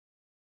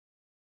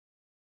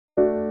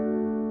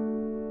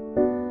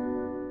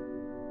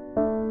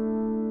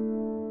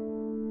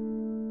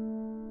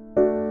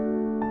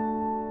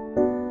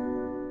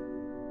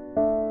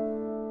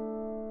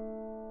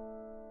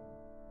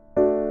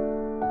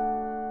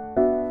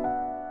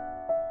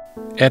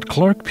At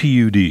Clark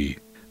PUD,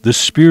 the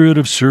spirit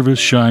of service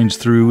shines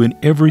through in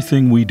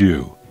everything we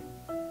do.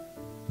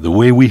 The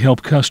way we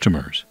help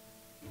customers,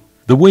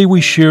 the way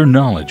we share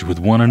knowledge with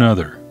one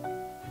another,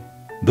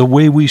 the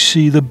way we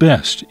see the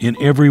best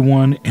in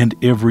everyone and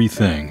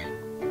everything.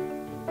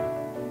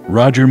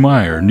 Roger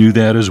Meyer knew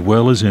that as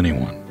well as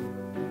anyone.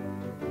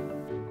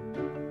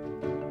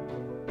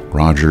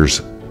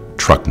 Roger's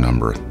truck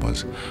number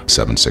was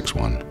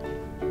 761.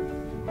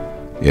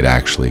 It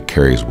actually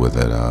carries with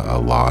it a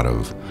lot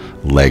of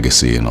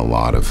legacy and a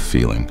lot of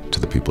feeling to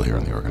the people here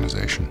in the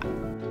organization.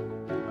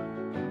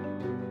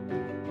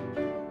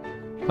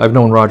 I've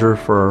known Roger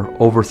for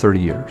over 30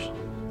 years.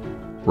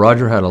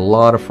 Roger had a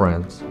lot of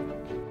friends.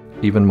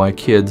 Even my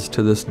kids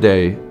to this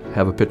day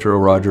have a picture of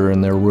Roger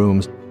in their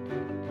rooms.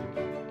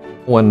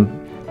 When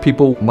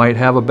people might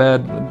have a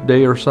bad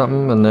day or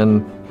something, and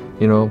then,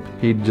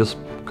 he'd just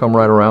come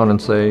right around and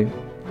say,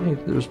 hey,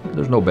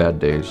 there's no bad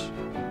days.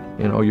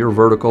 You're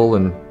vertical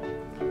and,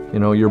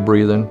 you're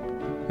breathing.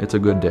 It's a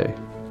good day.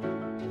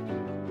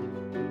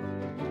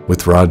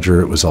 With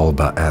Roger, it was all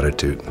about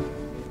attitude.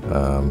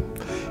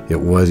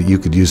 You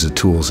could use the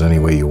tools any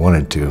way you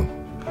wanted to,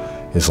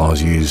 as long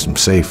as you used them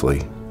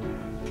safely.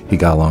 He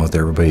got along with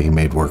everybody. He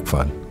made work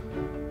fun.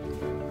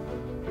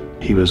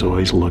 He was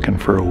always looking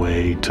for a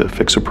way to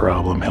fix a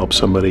problem, help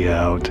somebody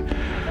out.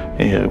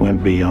 It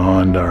went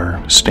beyond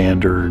our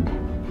standard,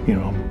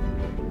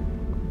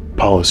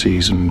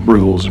 policies and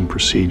rules and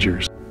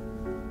procedures.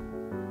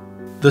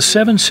 The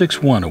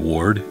 761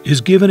 Award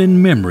is given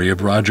in memory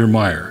of Roger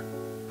Meyer,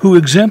 who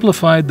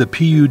exemplified the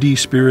PUD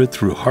spirit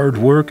through hard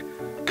work,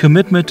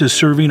 commitment to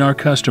serving our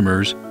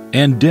customers,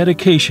 and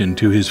dedication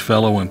to his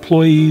fellow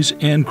employees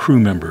and crew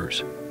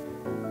members.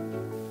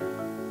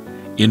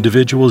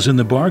 Individuals in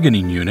the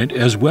bargaining unit,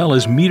 as well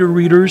as meter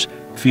readers,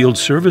 field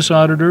service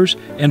auditors,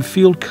 and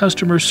field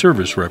customer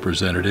service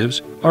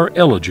representatives, are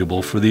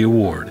eligible for the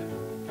award.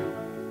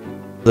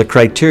 The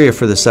criteria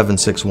for the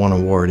 761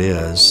 Award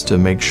is to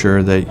make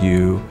sure that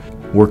you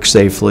work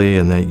safely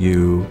and that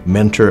you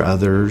mentor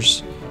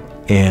others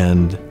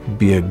and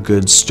be a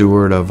good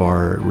steward of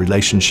our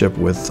relationship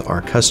with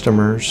our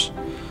customers,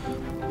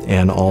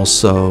 and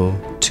also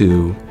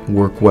to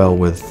work well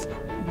with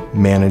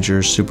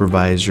managers,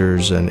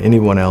 supervisors, and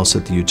anyone else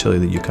at the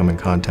utility that you come in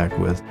contact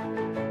with.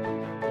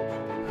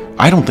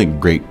 I don't think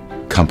great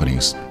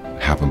companies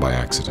happen by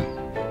accident.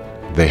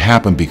 They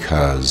happen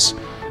because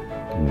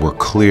we're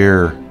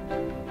clear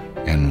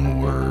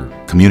and we're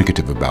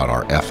communicative about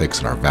our ethics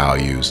and our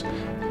values.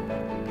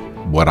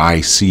 What I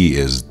see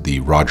is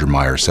the Roger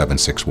Meyer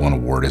 761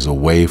 Award is a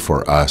way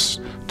for us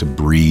to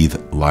breathe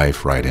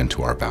life right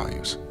into our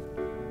values.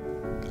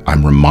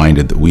 I'm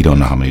reminded that we don't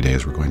know how many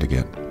days we're going to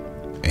get,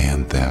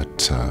 and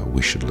that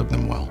we should live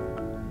them well.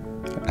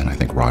 And I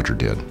think Roger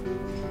did.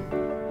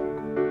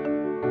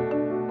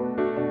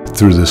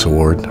 Through this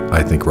award,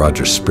 I think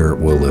Roger's spirit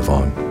will live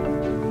on.